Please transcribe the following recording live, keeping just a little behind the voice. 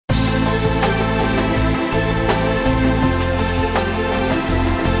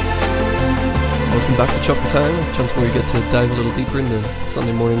Welcome back to Chopper Time, a chance where we get to dive a little deeper into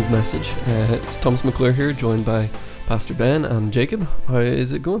Sunday morning's message. It's Thomas McClure here, joined by Pastor Ben and Jacob. How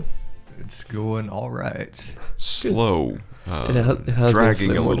is it going? It's going all right. Slow. It has dragging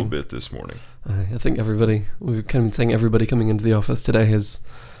been a slow a little morning. bit this morning. I think we've kind of been saying everybody coming into the office today has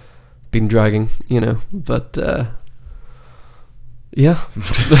been dragging, but yeah.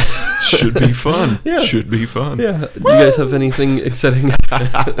 Should be fun. Yeah. Should be fun. Yeah. Do you guys have anything exciting?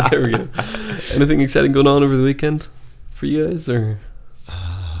 There we go. Anything exciting going on over the weekend for you guys, or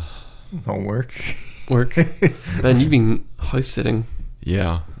Homework. work? Ben, you've been house sitting.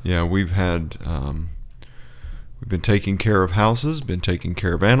 Yeah. We've had, we've been taking care of houses, been taking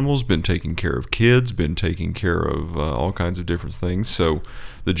care of animals, been taking care of kids, been taking care of all kinds of different things. So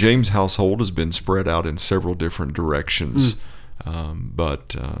the James household has been spread out in several different directions. But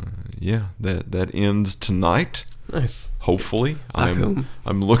that ends tonight. Nice. Hopefully, Back home.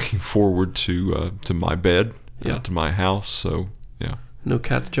 I'm looking forward to my bed, Yeah. to my house. So yeah, No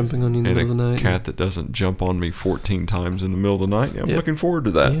cats jumping on you in the and middle of the night. a cat that doesn't jump on me 14 times in the middle of the night. Yeah, I'm Yeah. looking forward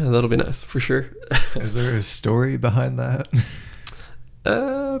to that. Yeah, that'll be nice for sure. Is there a story behind that?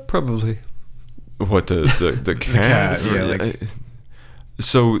 Probably. What the cat? cat, yeah, like-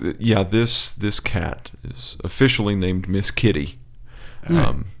 So yeah, this cat is officially named Miss Kitty.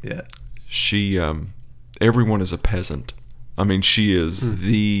 Yeah. She everyone is a peasant. I mean, she is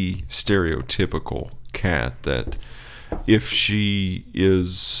the stereotypical cat that if she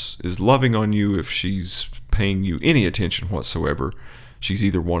is loving on you, if she's paying you any attention whatsoever, she's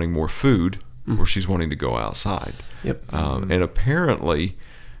either wanting more food or she's wanting to go outside. Yep. And apparently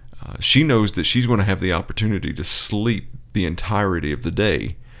she knows that she's going to have the opportunity to sleep the entirety of the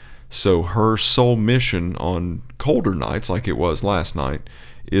day. So her sole mission on colder nights, like it was last night,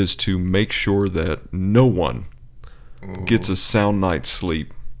 is to make sure that no one gets a sound night's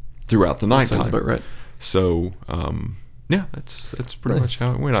sleep throughout the That nighttime. sounds about right. So, that's pretty Nice. much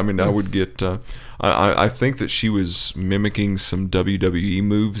how it went. I mean, I would get. I think that she was mimicking some WWE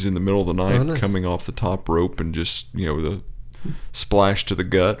moves in the middle of the night, nice. coming off the top rope and just the splash to the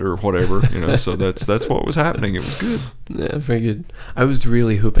gut or whatever. So that's what was happening. It was good. Yeah, very good. I was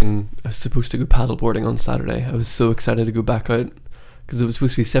really hoping I was supposed to go paddleboarding on Saturday. I was so excited to go back out because it was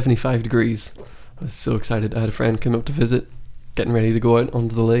supposed to be 75 degrees. I was so excited. I had a friend come up to visit, getting ready to go out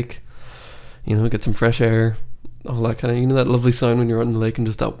onto the lake, get some fresh air, all that kind of, that lovely sound when you're out in the lake and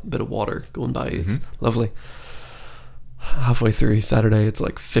just that bit of water going by. It's lovely. Halfway through Saturday, it's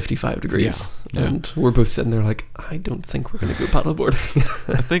like 55 degrees. Yeah. And we're both sitting there like, I don't think we're going to go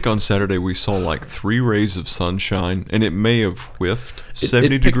paddleboarding. I think on Saturday we saw like 3 rays of sunshine, and it may have whiffed It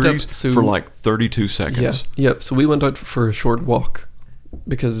 70 picked up, degrees so- for like 32 seconds. Yeah. So we went out for a short walk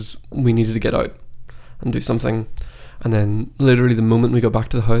because we needed to get out and do something. And then literally the moment we got back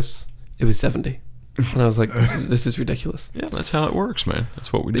to the house, it was 70. And I was like, this is ridiculous. Yeah, that's how it works, man.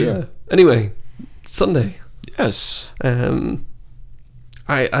 That's what we do. Yeah. Anyway, Sunday. Yes. I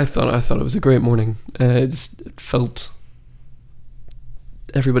thought it was a great morning.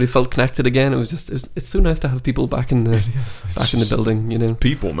 Everybody felt connected again. It's so nice to have people back in the It's building,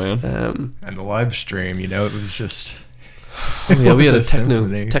 people, man. And the live stream, it was just. Oh yeah, we it had a was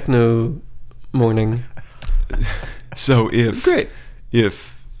symphony. techno morning. So Great.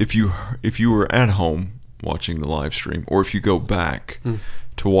 if you were at home watching the live stream, or if you go back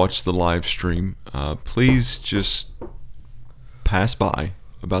to watch the live stream, please just pass by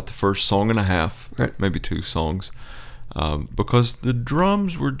about the first song and a half, Right. maybe 2 songs, because the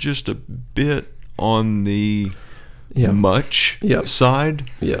drums were just a bit on the much Yeah. side.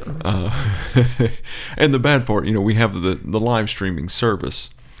 Yeah. And the bad part, we have the live streaming service.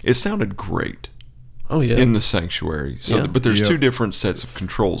 It sounded great Oh yeah. in the sanctuary. So, Yeah. but there's Yeah. 2 different sets of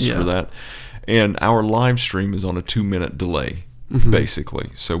controls Yeah. for that, and our live stream is on a 2-minute delay, basically.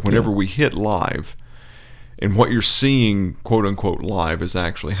 So whenever we hit live, and what you're seeing, quote unquote, live is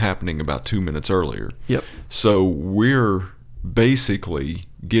actually happening about 2 minutes earlier. Yep. So we're basically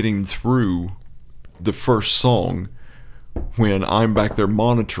getting through the first song when I'm back there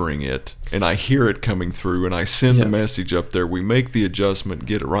monitoring it and I hear it coming through and I send the message up there. We make the adjustment,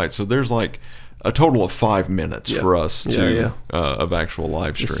 get it right. So there's like a total of 5 minutes for us to of actual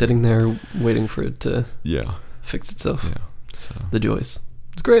live stream. Just sitting there waiting for it to Yeah. fix itself. Yeah. So. The joys.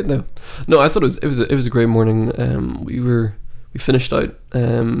 It's great though. No, I thought it was a great morning. We finished out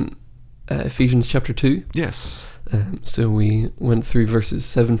Ephesians chapter 2. Yes. So we went through verses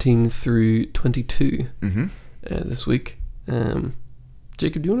 17 through 22 this week.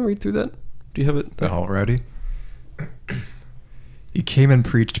 Jacob, do you want to read through that? Do you have it there? Alrighty. He came and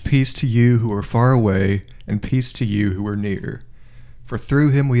preached peace to you who are far away, and peace to you who are near. For through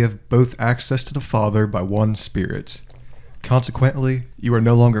him we have both access to the Father by one Spirit. Consequently, you are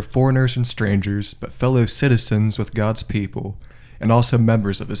no longer foreigners and strangers, but fellow citizens with God's people, and also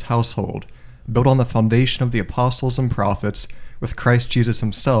members of his household, built on the foundation of the apostles and prophets, with Christ Jesus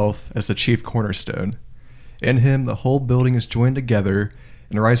himself as the chief cornerstone. In him the whole building is joined together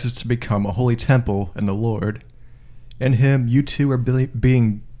and rises to become a holy temple in the Lord. In him you two are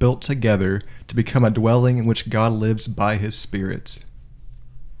being built together to become a dwelling in which God lives by his Spirit.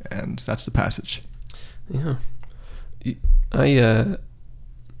 And that's the passage. Yeah. You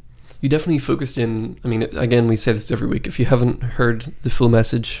definitely focused in. I mean, again, we say this every week. If you haven't heard the full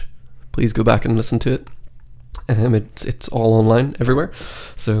message, please go back and listen to it. It's all online everywhere,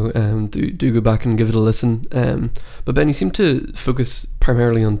 so do go back and give it a listen. But Ben, you seem to focus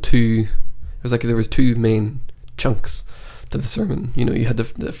primarily on two. It was like there was two main chunks to the sermon. You know, you had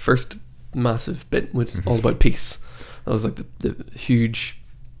the first massive bit, which is all about peace. That was like the huge,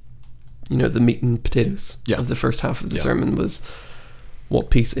 you know, the meat and potatoes of the first half of the sermon was what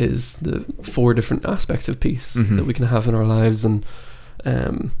peace is, the 4 different aspects of peace that we can have in our lives, and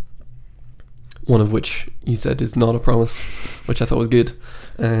one of which you said is not a promise, which I thought was good.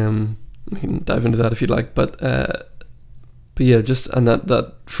 We can dive into that if you'd like, but yeah, just and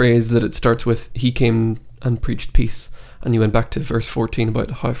that phrase that it starts with, he came and preached peace, and you went back to verse 14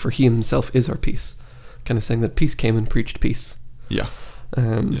 about how for he himself is our peace, kind of saying that peace came and preached peace. Yeah,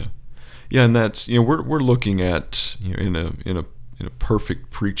 and that's, you know, we're looking at, you know, in a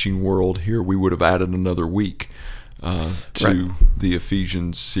perfect preaching world here, we would have added another week to the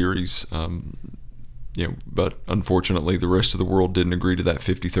Ephesians series, you know, but unfortunately the rest of the world didn't agree to that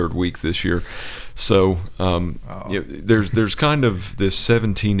 53rd week this year. So you know, there's kind of this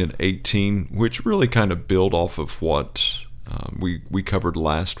 17 and 18, which really kind of build off of what we covered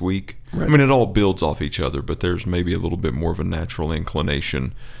last week. Right. I mean, it all builds off each other, but there's maybe a little bit more of a natural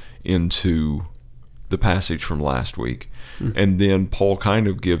inclination into the passage from last week. And then Paul kind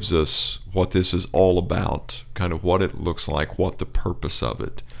of gives us what this is all about, kind of what it looks like, what the purpose of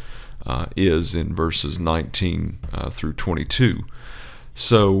it is in verses 19 through 22.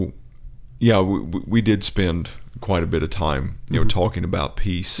 So, yeah, we did spend quite a bit of time, you know, talking about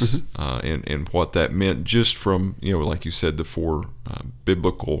peace and what that meant, just from, you know, like you said, the 4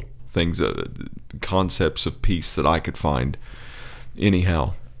 biblical things, concepts of peace that I could find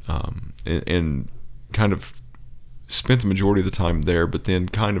anyhow, and kind of spent the majority of the time there, but then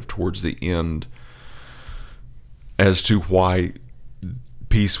kind of towards the end as to why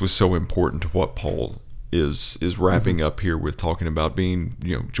peace was so important to what Paul is wrapping up here with, talking about being,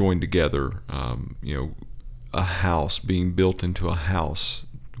 you know, joined together, you know, a house, being built into a house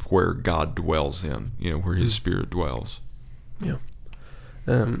where God dwells in, you know, where his Spirit dwells. Yeah.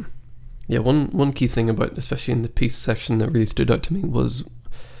 Yeah, one key thing about, especially in the peace section, that really stood out to me was,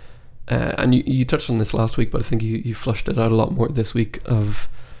 and you touched on this last week, but I think you flushed it out a lot more this week, of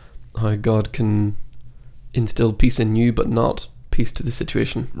how God can instill peace in you, but not peace to the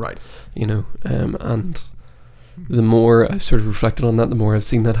situation. Right. You know, and the more I've sort of reflected on that, the more I've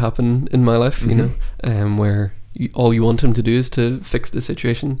seen that happen in my life, you know, where all you want him to do is to fix the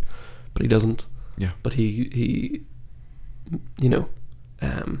situation, but he doesn't. Yeah. But he you know,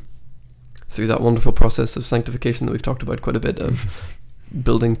 through that wonderful process of sanctification that we've talked about quite a bit, of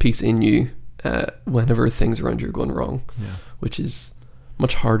building peace in you whenever things around you are going wrong, which is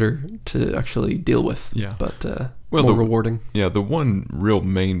much harder to actually deal with, but more rewarding. Yeah, the one real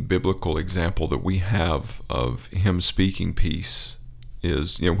main biblical example that we have of him speaking peace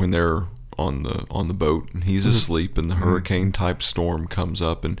is, you know, when they're on the boat and he's asleep and the hurricane type storm comes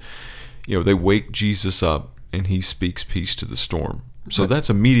up, and, you know, they wake Jesus up and he speaks peace to the storm. So that's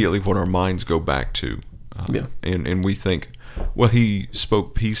immediately what our minds go back to, and we think, well, he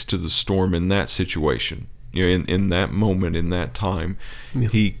spoke peace to the storm in that situation. You know, in that moment, in that time,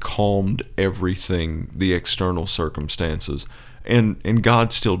 he calmed everything, the external circumstances, and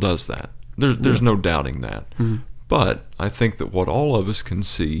God still does that. There's no doubting that. But I think that what all of us can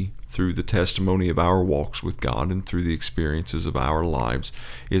see through the testimony of our walks with God and through the experiences of our lives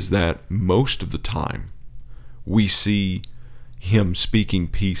is that most of the time we see him speaking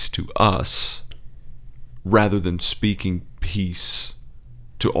peace to us rather than speaking peace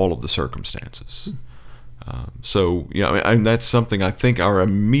to all of the circumstances. So, yeah, and that's something I think our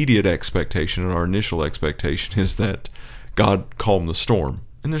immediate expectation and our initial expectation is that God calm the storm.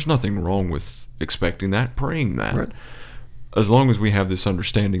 And there's nothing wrong with expecting that, praying that. Right. As long as we have this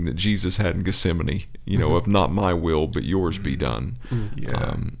understanding that Jesus had in Gethsemane, you know, of not my will, but yours be done.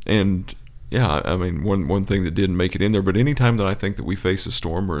 Yeah. And Yeah, I mean, one thing that didn't make it in there, but anytime that I think that we face a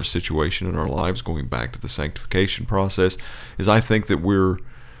storm or a situation in our lives, going back to the sanctification process, is I think that we're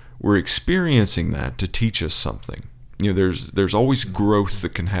experiencing that to teach us something. You know, there's always growth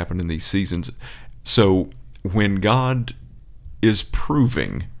that can happen in these seasons. So when God is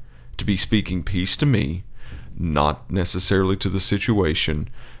proving to be speaking peace to me, not necessarily to the situation,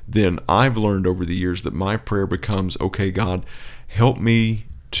 then I've learned over the years that my prayer becomes, okay, God, help me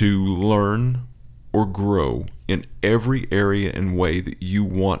to learn or grow in every area and way that you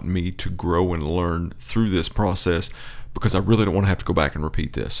want me to grow and learn through this process, because I really don't want to have to go back and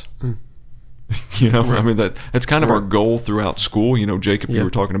repeat this. You know, I mean, that's kind of our goal throughout school. You know, Jacob, you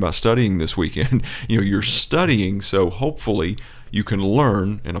were talking about studying this weekend. You know, you're studying, so hopefully you can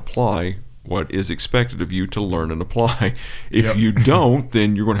learn and apply what is expected of you to learn and apply. If you don't,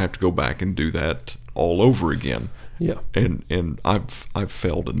 then you're going to have to go back and do that all over again. Yeah. And I've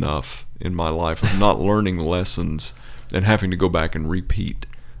failed enough in my life of not learning lessons and having to go back and repeat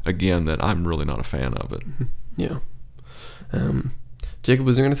again that I'm really not a fan of it. Yeah. Jacob,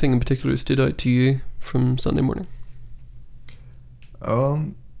 was there anything in particular that stood out to you from Sunday morning?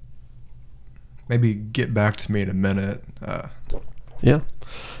 Maybe get back to me in a minute. Yeah.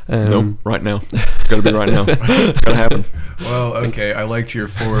 No, right now. It's got to be right now. It's got to happen. Well, okay. I liked your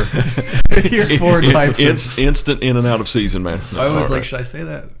four types. It's instant in and out of season, man. I was like, should I say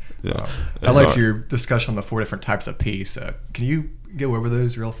that? Yeah. I liked your discussion on the 4 different types of peace. Can you go over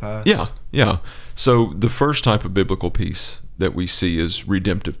those real fast? Yeah. So the first type of biblical peace that we see is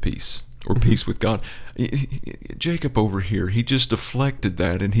redemptive peace, or peace with God. Jacob over here, he just deflected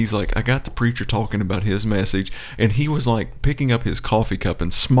that, and he's like, I got the preacher talking about his message, and he was like picking up his coffee cup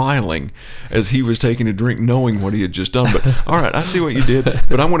and smiling as he was taking a drink, knowing what he had just done. But all right, I see what you did,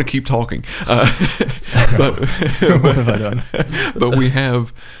 but I want to keep talking. But What have I done? But we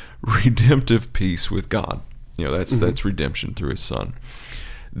have redemptive peace with God. You know, that's redemption through his son.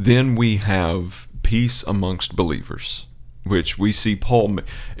 Then we have peace amongst believers, which we see Paul,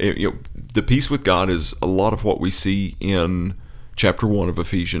 you know, the peace with God is a lot of what we see in chapter 1 of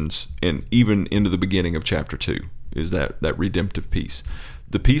Ephesians, and even into the beginning of chapter 2 is that redemptive peace.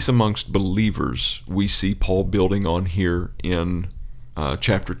 The peace amongst believers we see Paul building on here in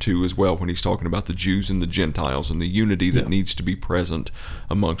chapter 2 as well, when he's talking about the Jews and the Gentiles and the unity that needs to be present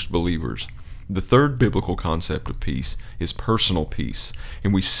amongst believers. The third biblical concept of peace is personal peace,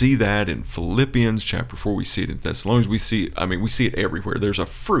 and we see that in Philippians chapter 4. We see it in Thessalonians. We see it everywhere. There's a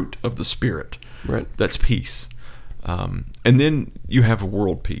fruit of the Spirit. Right. That's peace. And then you have a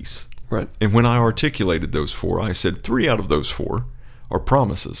world peace. Right. And when I articulated those 4, I said 3 out of those 4 are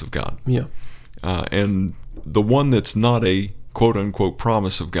promises of God. Yeah. And the one that's not a quote-unquote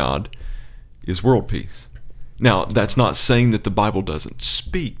promise of God is world peace. Now, that's not saying that the Bible doesn't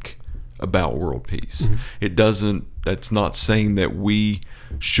speak about world peace. That's not saying that we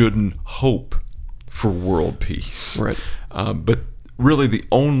shouldn't hope for world peace. Right. But really the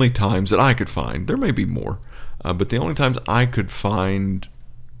only times that I could find, there may be more, but the only times I could find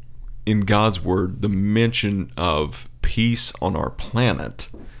in God's word the mention of peace on our planet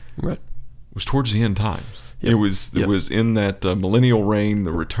was towards the end times. Yep. It was in that millennial reign,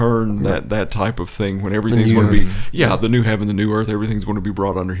 the return, that type of thing, when everything's going to be the new heaven, the new earth, everything's going to be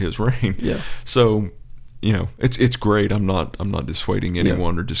brought under His reign. Yeah. So, you know, it's great. I'm not dissuading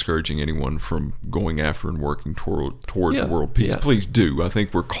anyone or discouraging anyone from going after and working towards world peace. Yeah. Please do. I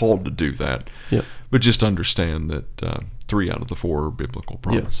think we're called to do that. Yeah. But just understand that 3 out of the 4 are biblical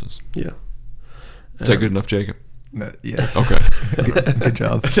promises. Yeah. Is that good enough, Jacob? No, yes. Okay. Good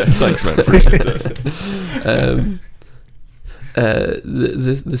job. Thanks, man. Appreciate that.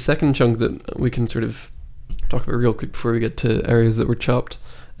 The second chunk that we can sort of talk about real quick before we get to areas that were chopped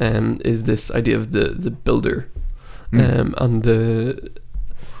is this idea of the builder, and I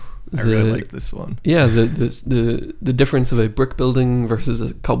really like this one. Yeah, the difference of a brick building versus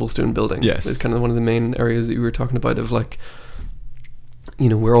a cobblestone building. Yes, is kind of one of the main areas that you were talking about. Of like, you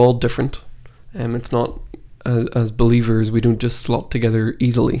know, we're all different, it's not. As believers, we don't just slot together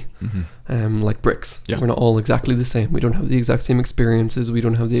easily, like bricks. Yeah. We're not all exactly the same. We don't have the exact same experiences. We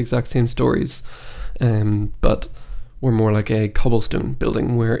don't have the exact same stories. But we're more like a cobblestone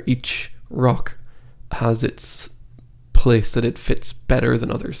building where each rock has its place that it fits better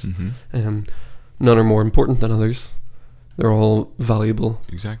than others. None are more important than others. They're all valuable.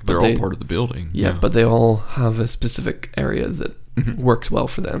 Exactly. They're all part of the building. Yeah, but they all have a specific area that works well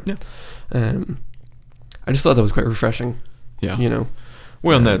for them. Yeah. I just thought that was quite refreshing. Yeah. You know.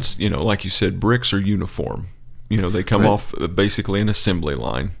 Well, and that's, you know, like you said, bricks are uniform. They come Right. off basically an assembly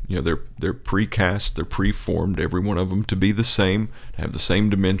line. They're precast, they're preformed, every one of them to be the same, to have the same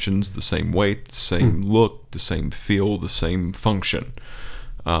dimensions, the same weight, the same look, the same feel, the same function.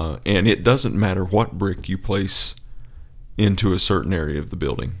 And it doesn't matter what brick you place into a certain area of the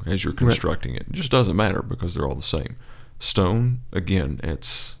building as you're constructing it. It just doesn't matter because they're all the same. Stone, again,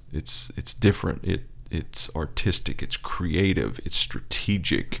 it's different. It's artistic, it's creative, it's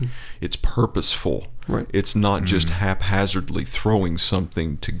strategic, it's purposeful. Right. It's not just haphazardly throwing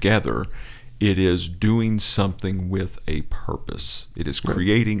something together. It is doing something with a purpose. It is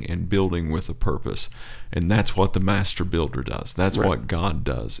creating and building with a purpose. And that's what the master builder does. That's what God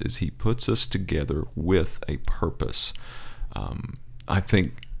does, is he puts us together with a purpose. I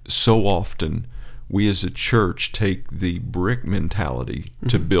think so often we as a church take the brick mentality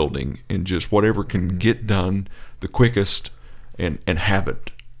to building and just whatever can get done the quickest and have it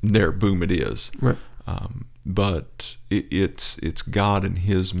there, boom, it is. Right. But it's God and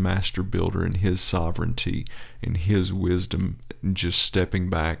his master builder and his sovereignty and his wisdom just stepping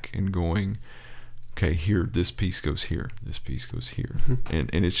back and going, okay, here, this piece goes here, this piece goes here. And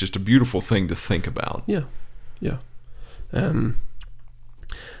it's just a beautiful thing to think about. Yeah.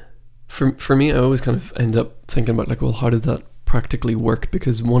 For me, I always kind of end up thinking about like, well, how did that practically work?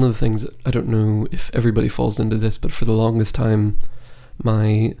 Because one of the things, I don't know if everybody falls into this, but for the longest time,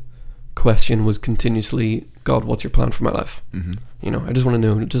 my question was continuously, God, what's your plan for my life? I just want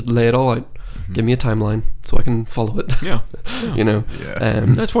to know, just lay it all out. Give me a timeline so I can follow it. Yeah.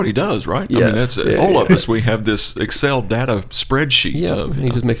 That's what he does, right? Yeah. I mean, that's all of us. We have this Excel data spreadsheet. Yeah, he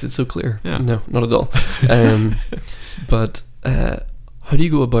just makes it so clear. Yeah. No, not at all. But how do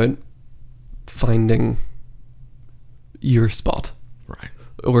you go about finding your spot? Right.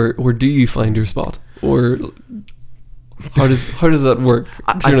 Or do you find your spot? Or how does that work?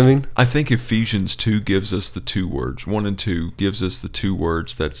 Do you know what I mean? I think Ephesians 2 gives us the 2 words. 1 and 2 gives us the 2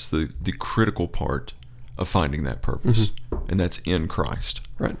 words. That's the critical part of finding that purpose. And that's in Christ.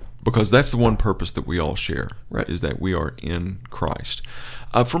 Right. Because that's the one purpose that we all share. Right. Is that we are in Christ.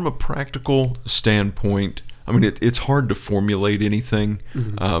 From a practical standpoint, I mean, it's hard to formulate anything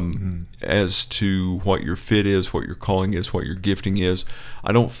as to what your fit is, what your calling is, what your gifting is.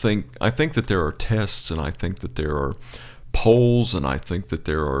 I think that there are tests, and I think that there are polls, and I think that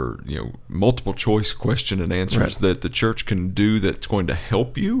there are multiple choice question and answers that the church can do that's going to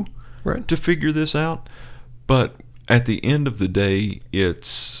help you to figure this out. But at the end of the day,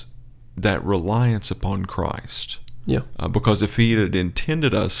 it's that reliance upon Christ. Yeah. Because if he had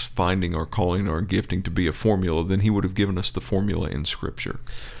intended us finding our calling, our gifting to be a formula, then he would have given us the formula in Scripture.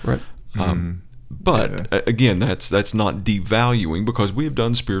 Right. But again, that's not devaluing, because we have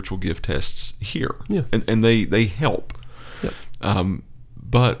done spiritual gift tests here, and they help. Yep.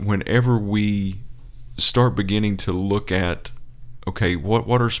 But whenever we start beginning to look at, okay,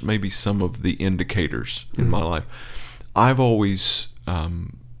 what are maybe some of the indicators in my life? I've always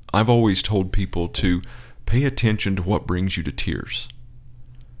told people to pay attention to what brings you to tears.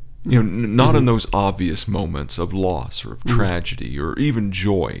 Not in those obvious moments of loss or of tragedy or even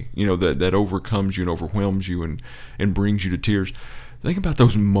joy, that overcomes you and overwhelms you and brings you to tears. Think about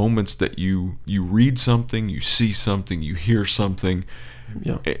those moments that you read something, you see something, you hear something,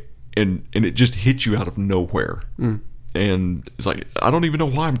 and it just hits you out of nowhere. And it's like, I don't even know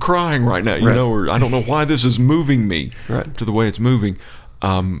why I'm crying right now, or I don't know why this is moving me to the way it's moving.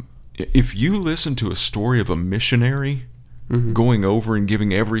 If you listen to a story of a missionary going over and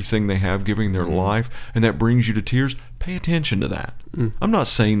giving everything they have, giving their life, and that brings you to tears, pay attention to that. I'm not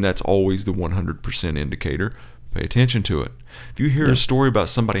saying that's always the 100% indicator. Pay attention to it. If you hear a story about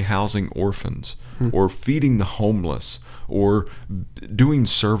somebody housing orphans or feeding the homeless or doing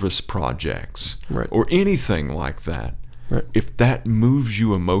service projects or anything like that, if that moves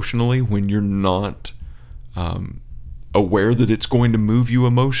you emotionally when you're not aware that it's going to move you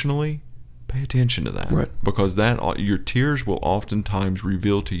emotionally, pay attention to that, because your tears will oftentimes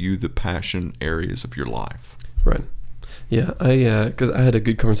reveal to you the passion areas of your life. Right. Yeah. Because I had a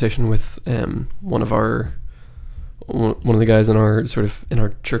good conversation with one of the guys in our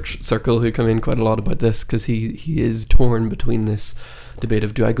church circle who come in quite a lot about this, because he is torn between this debate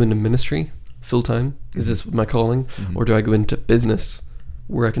of, do I go into ministry full time? Is this my calling, or do I go into business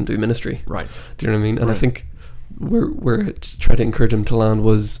where I can do ministry? Right. Do you know what I mean? And I think where I tried to encourage him to land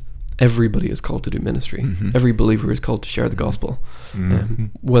was, everybody is called to do ministry. Every believer is called to share the gospel,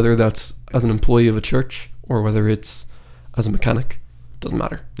 whether that's as an employee of a church or whether it's as a mechanic, doesn't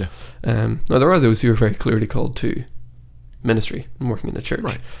matter. Yeah. Now there are those who are very clearly called to ministry and working in a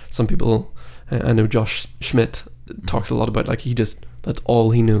church. Some people, I know Josh Schmidt talks a lot about like that's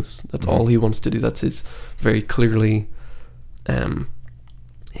all he knows. That's all he wants to do. That's his very clearly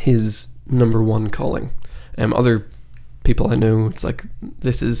his number one calling. Other people I know, it's like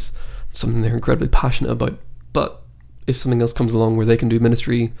this is something they're incredibly passionate about. But if something else comes along where they can do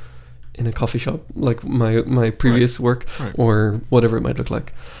ministry in a coffee shop, like my previous work, or whatever it might look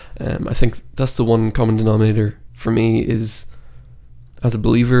like, I think that's the one common denominator for me is, as a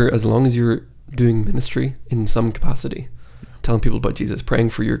believer, as long as you're doing ministry in some capacity, telling people about Jesus,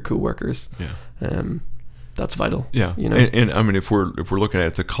 praying for your co-workers, that's vital. Yeah, you know. And I mean, if we're looking at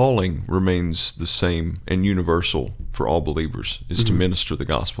it, the calling remains the same and universal for all believers, is to minister the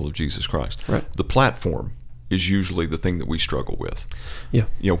gospel of Jesus Christ. Right. The platform is usually the thing that we struggle with. Yeah.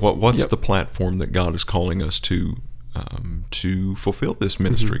 You know, what's the platform that God is calling us to fulfill this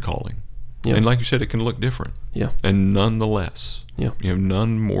ministry calling? Yeah. And like you said, it can look different. Yeah. And nonetheless, Yeah. you know,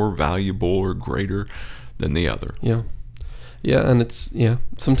 none more valuable or greater than the other. Yeah. Yeah, and it's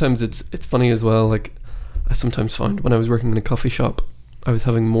sometimes it's funny as well. Like, I sometimes find when I was working in a coffee shop, I was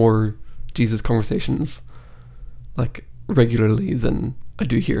having more Jesus conversations like regularly than I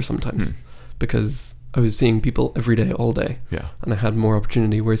do here sometimes, because I was seeing people every day, all day. Yeah. And I had more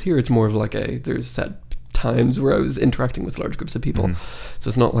opportunity, whereas here it's more of like there's set times where I was interacting with large groups of people. So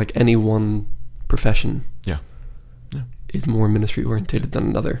it's not like any one profession is more ministry orientated than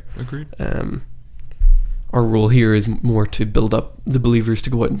another. Agreed. Our role here is more to build up the believers to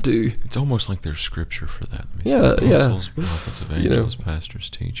go out and do. It's almost like there's scripture for that. Yeah, Apostles, prophets, evangelists, pastors,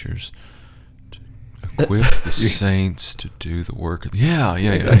 teachers, to equip the saints to do the work.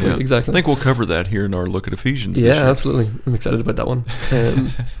 Exactly. I think we'll cover that here in our look at Ephesians. Yeah, absolutely. I'm excited about that one.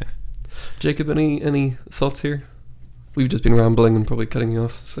 Jacob, any thoughts here? We've just been rambling and probably cutting you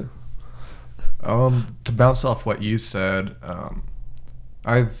off. So, to bounce off what you said,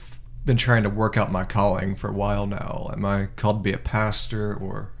 I've been trying to work out my calling for a while now. Am I called to be a pastor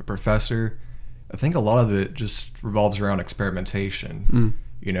or a professor? I think a lot of it just revolves around experimentation.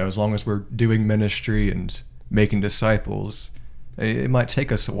 You know, as long as we're doing ministry and making disciples, it might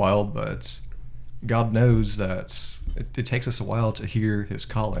take us a while, but God knows that it takes us a while to hear his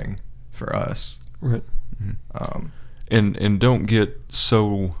calling for us. Right. And don't get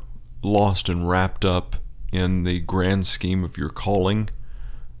so lost and wrapped up in the grand scheme of your calling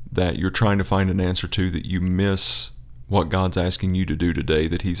that you're trying to find an answer to, that you miss what God's asking you to do today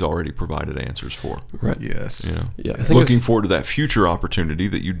that he's already provided answers for. Right. Yes. You know, Yeah. I think looking forward to that future opportunity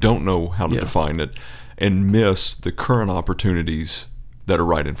that you don't know how to define it, and miss the current opportunities that are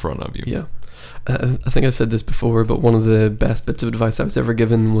right in front of you. Yeah. I think I've said this before, but one of the best bits of advice I was ever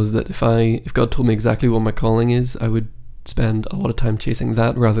given was that if God told me exactly what my calling is, I would spend a lot of time chasing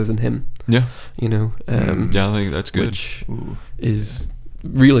that rather than him. Yeah. You know. Yeah, I think that's good. Which is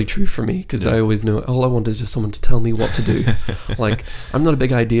really true for me, because I always know all I want is just someone to tell me what to do. Like, I'm not a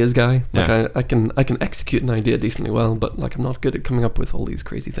big ideas guy. Like, I can execute an idea decently well, but like, I'm not good at coming up with all these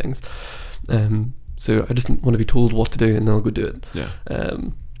crazy things. So I just want to be told what to do and then I'll go do it. Yeah.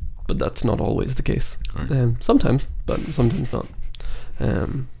 But that's not always the case. Right. Sometimes, but sometimes not.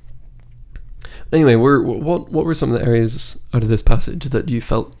 Anyway, what were some of the areas out of this passage that you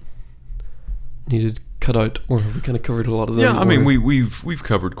felt needed cut out, or have we kind of covered a lot of them? Yeah, I mean, we've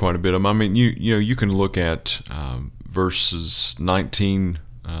covered quite a bit of them. I mean, you know, you can look at verses 19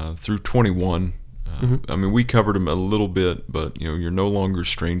 through 21. I mean, we covered them a little bit, but you know, you're no longer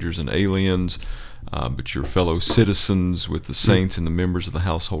strangers and aliens, but you're fellow citizens with the saints and the members of the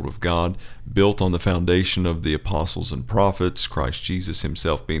household of God, built on the foundation of the apostles and prophets, Christ Jesus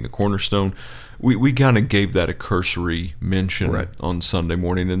himself being the cornerstone. We kind of gave that a cursory mention on Sunday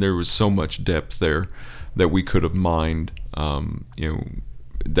morning, and there was so much depth there that we could have mined, you know,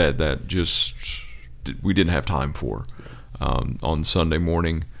 that just we didn't have time for on Sunday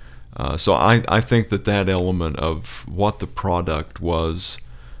morning. So I think that element of what the product was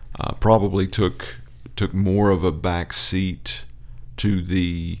probably took more of a back seat to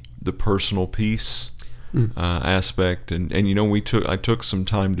the personal piece aspect, and you know, I took some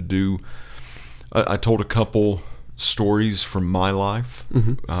time to do. I told a couple stories from my life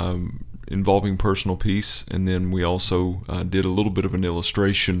involving personal peace, and then we also did a little bit of an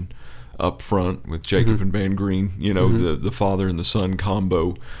illustration up front with Jacob and Van Green, you know, the father and the son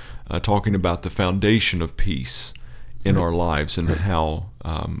combo, talking about the foundation of peace in our lives, and how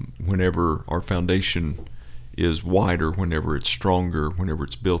whenever our foundation is wider, whenever it's stronger, whenever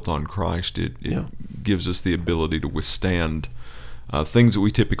it's built on Christ, it gives us the ability to withstand things that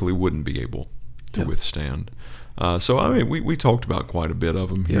we typically wouldn't be able to Yeah. withstand. So, I mean, we talked about quite a bit of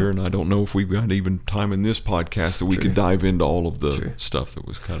them here, Yeah. and I don't know if we've got even time in this podcast that we True. could dive into all of the True. stuff that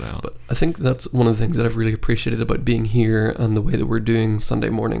was cut out. But I think that's one of the things that I've really appreciated about being here and the way that we're doing Sunday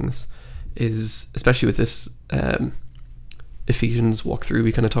mornings is, especially with this Ephesians walkthrough,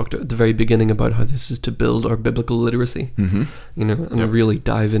 we kind of talked at the very beginning about how this is to build our biblical literacy, Mm-hmm. you know, and Yep. really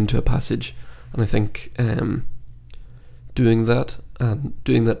dive into a passage. And I think doing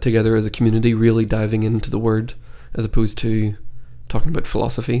that together as a community, really diving into the Word, as opposed to talking about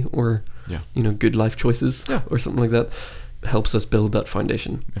philosophy or Yeah. you know, good life choices Yeah. or something like that, helps us build that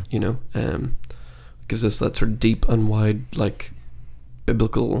foundation. Yeah. You know, gives us that sort of deep and wide, like,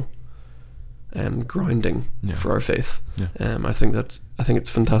 biblical grounding Yeah. for our faith. Yeah. I think it's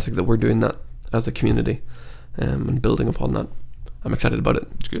fantastic that we're doing that as a community, and building upon that. I'm excited about it.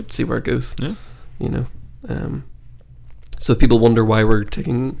 It's good. See where it goes. Yeah. You know, so if people wonder why we're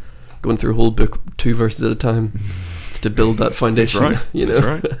going through a whole book 2 verses at a time, it's to build that foundation. That's right. You know,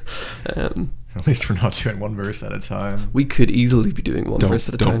 That's right. At least we're not doing one verse at a time. we could easily be doing one verse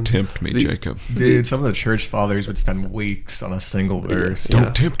at a time. Don't tempt me, The- Jacob. Dude, some of the church fathers would spend weeks on a single verse. Yeah.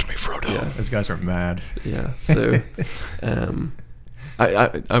 Don't tempt me, Frodo. Yeah. Those guys are mad. Yeah. So,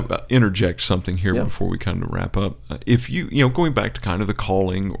 I interject something here Yeah. before we kind of wrap up. If you know, going back to kind of the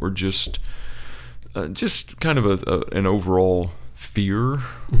calling or just kind of an overall fear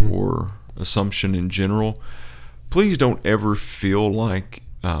Mm-hmm. or assumption in general, please don't ever feel like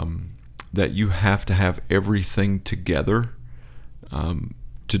that you have to have everything together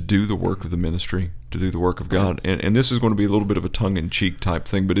to do the work of the ministry, to do the work of God. And this is going to be a little bit of a tongue-in-cheek type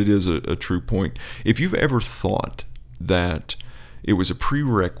thing, but it is a true point. If you've ever thought that it was a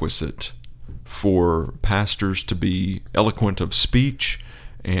prerequisite for pastors to be eloquent of speech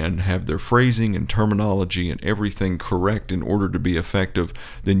and have their phrasing and terminology and everything correct in order to be effective,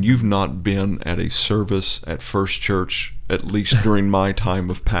 then you've not been at a service at First Church, at least during my time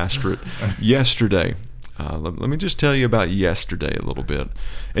of pastorate. Yesterday, let me just tell you about yesterday a little bit.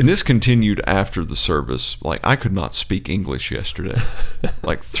 And this continued after the service. Like, I could not speak English yesterday.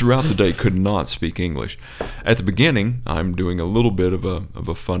 Like, throughout the day, could not speak English. At the beginning, I'm doing a little bit of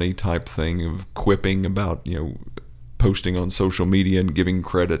a funny type thing of quipping about, you know, posting on social media and giving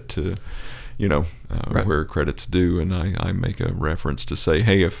credit to, you know, Right. where credit's due. And I make a reference to say,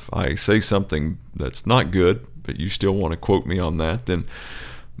 hey, if I say something that's not good, but you still want to quote me on that, then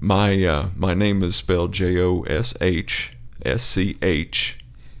my name is spelled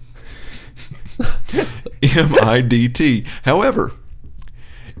JOSHSCHMIDT. However,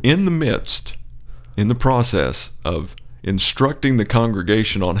 in the process of instructing the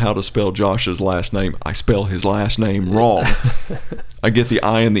congregation on how to spell Josh's last name, I spell his last name wrong. I get the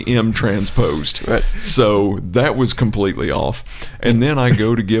I and the M transposed. Right. So that was completely off. And then I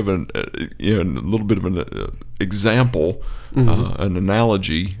go to give a little bit of an example, an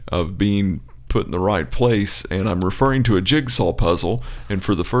analogy of being put in the right place, and I'm referring to a jigsaw puzzle, and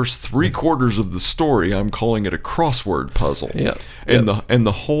for the first 3/4 of the story, I'm calling it a crossword puzzle. Yeah. And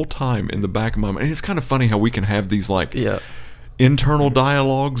the whole time in the back of my mind, and it's kind of funny how we can have these like yeah. internal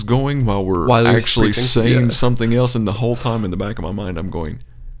dialogues going while we're While you're actually speaking. saying Yeah. something else, and the whole time in the back of my mind I'm going,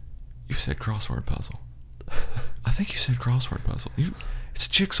 you said crossword puzzle. I think you said crossword puzzle. It's a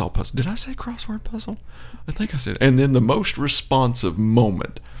jigsaw puzzle. Did I say crossword puzzle? I think I said. And then the most responsive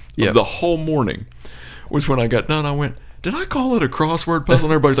moment Yeah. of the whole morning was when I got done. I went, did I call it a crossword puzzle?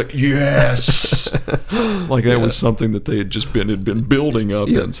 And everybody's like, yes. Like that was something that they had just been building up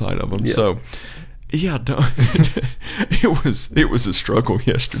Yeah. inside of them. Yeah. So yeah, it was a struggle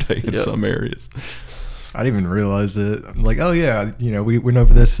yesterday in Yeah. some areas. I didn't even realize it. I'm like, oh yeah, you know, we went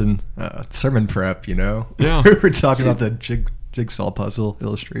over this in sermon prep, you know? Yeah. We were talking about the jigsaw puzzle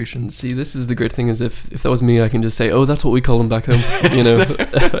illustrations. See, this is the great thing, is if that was me, I can just say, oh, that's what we call them back home. You know,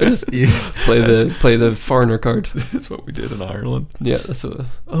 I just play the foreigner card. That's what we did in Ireland. Yeah, that's what.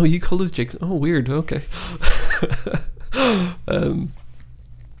 Oh, you call those jigs? Oh, weird. Okay.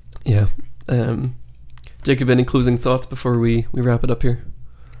 Yeah. Jacob, any closing thoughts before we wrap it up here?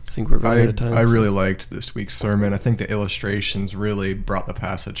 I think we're running out of time. I really liked this week's sermon. I think the illustrations really brought the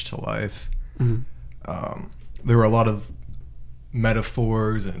passage to life. Mhm. There were a lot of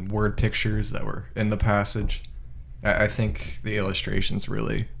metaphors and word pictures that were in the passage. I think the illustrations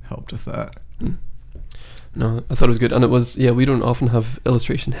really helped with that. No, I thought it was good, and it was. Yeah, we don't often have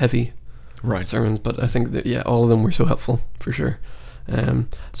illustration heavy Right. sermons, but I think that all of them were so helpful for sure.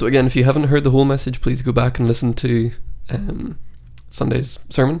 So again, if you haven't heard the whole message, please go back and listen to Sunday's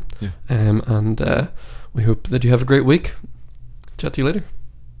sermon. Yeah. And we hope that you have a great week. Chat to you later.